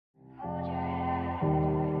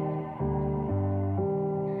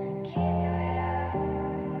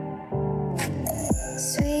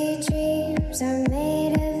are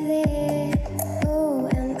made of this. Who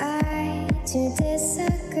am I to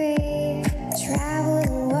disagree? Travel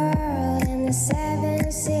the world in the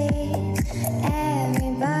 7 seas.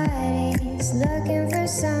 Everybody's looking for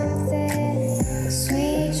something.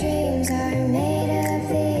 Sweet dreams are made of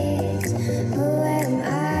these. Who am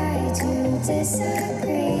I to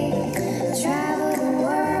disagree? Travel the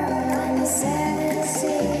world in the 7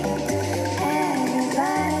 seas.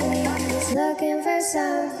 Everybody's looking for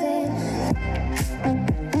something.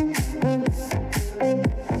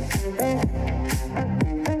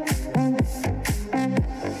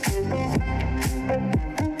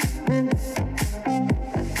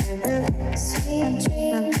 Sweet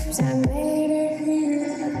dreams are made of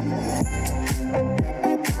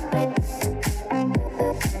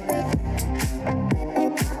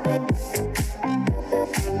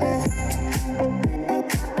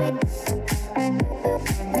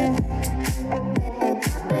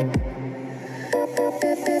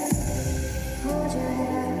hold your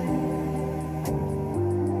head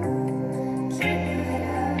up.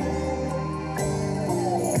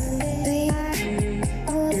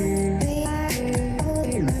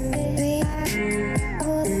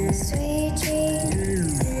 Sweet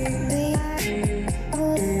dreams.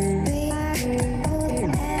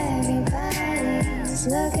 Everybody's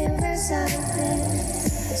looking for something.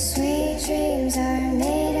 Sweet dreams are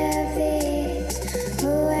made of these.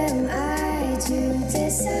 Who am I to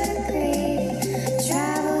disagree?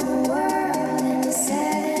 Travel the world in the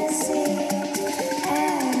 7 seas.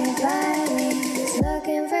 Everybody's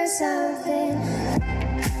looking for something.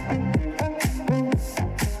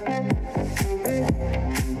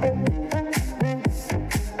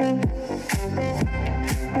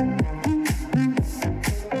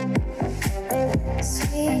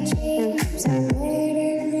 Sweet dreams are made of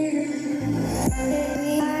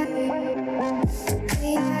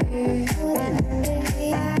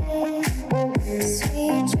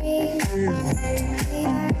sweet dreams.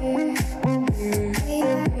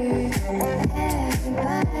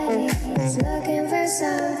 Everybody's looking for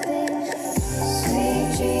something. Sweet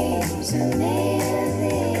dreams are made of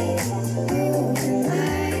these. Who am I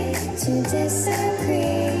to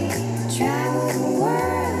disagree? Travel the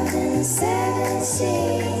world in the 7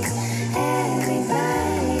 seas.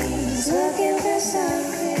 Everybody's looking for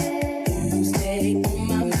something. You stay on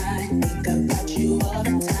my mind, think about you all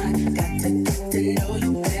the time. Got to get to know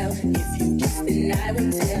you well. If you kiss, then I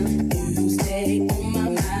will tell. You stay on my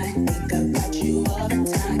mind, think about you all the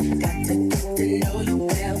time. Got to get to know you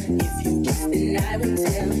well. If you kiss, then I will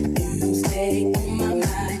tell. You stay on my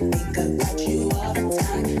mind, think about you all the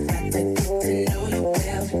time. Got to get to know you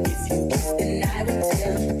well. If you kiss, then I will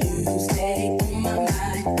tell. You stay on my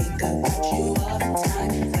mind, think about you all the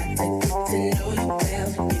time. Got to get to know you well.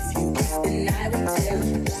 If you kiss, then I will tell.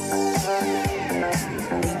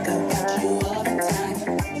 Think about you all the time.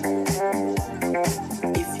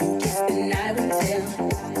 If you kiss, then I will tell.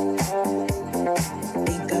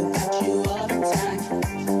 Think about you all the time.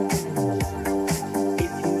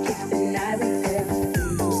 If you kiss, then I will tell.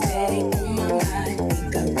 You stay on my mind.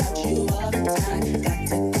 Think about you all the time. Got to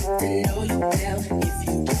get to know you well. If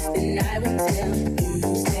you kiss, then I will tell.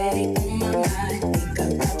 You stay on my mind. Think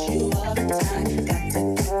about you all the time. Got to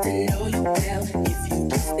get to know you well. If you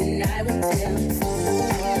kiss, then I will tell.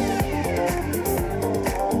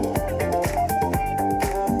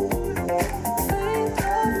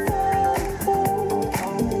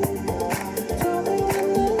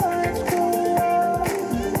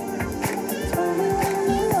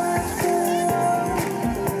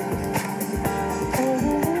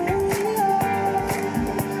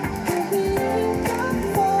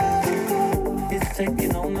 It's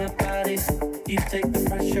taking on my body, you take the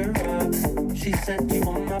pressure off. She said you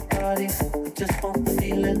want my body, just want the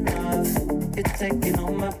feeling of. It's taking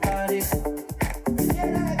on my body,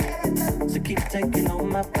 so keep taking on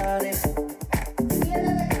my body.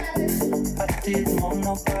 I didn't want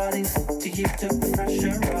nobody, so you took the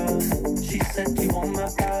pressure off. She said you want my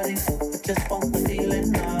body, just want the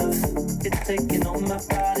feeling of. It's taking on my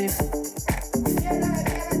body,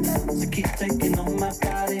 so keep taking on my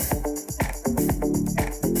body.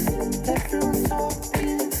 Everyone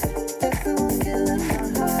talking, everyone killing my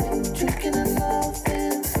heart, drinking and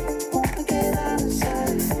loving. Wanna get out of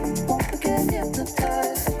sight, wanna get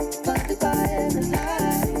hypnotized, blinded by every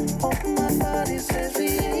lie. Open my body says we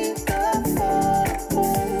ain't got far to go.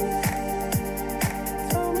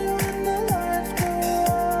 Tell me when the lights go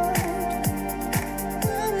out.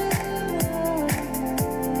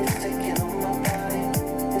 It's taking on my body,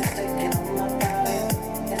 it's taking on my body,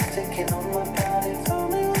 it's taking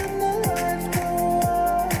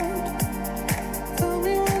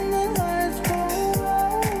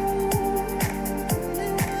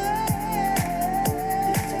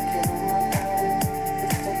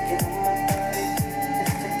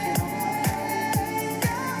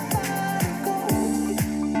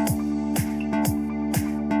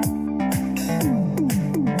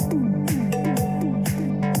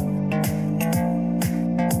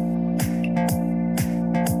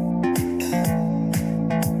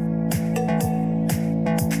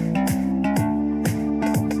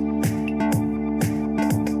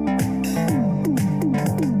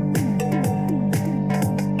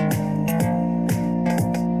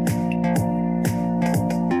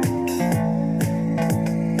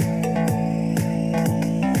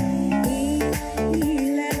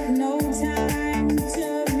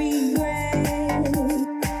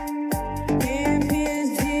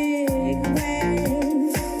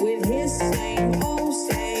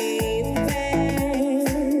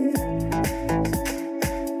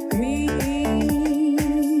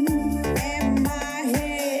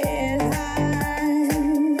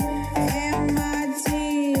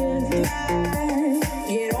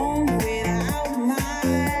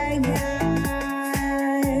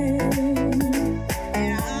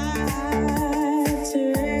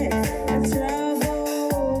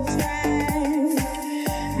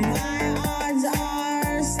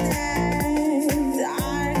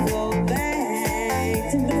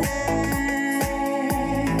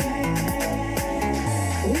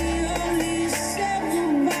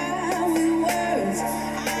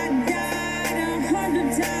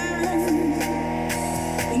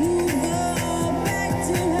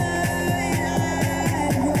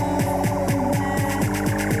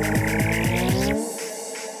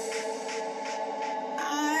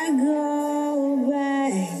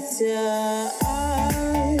This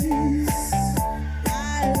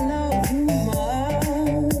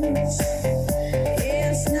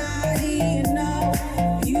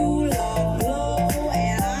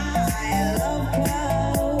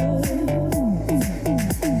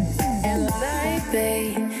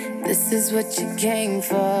is what you came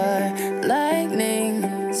for.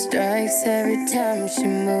 Lightning strikes every time she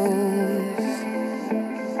moves,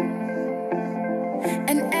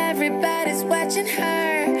 and everybody's watching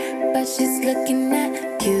her, but she's looking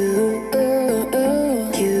at you.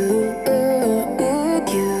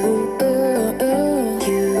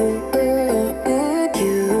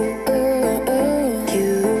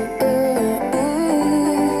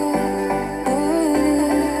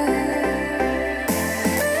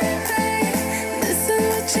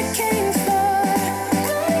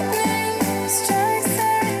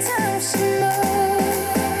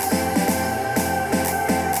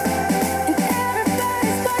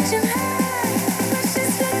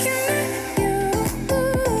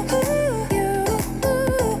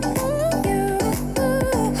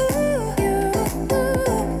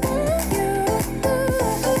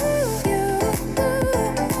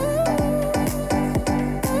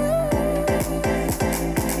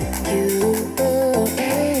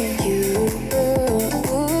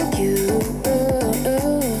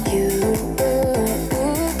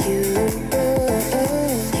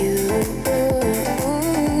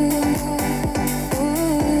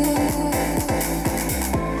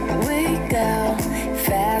 Wake out.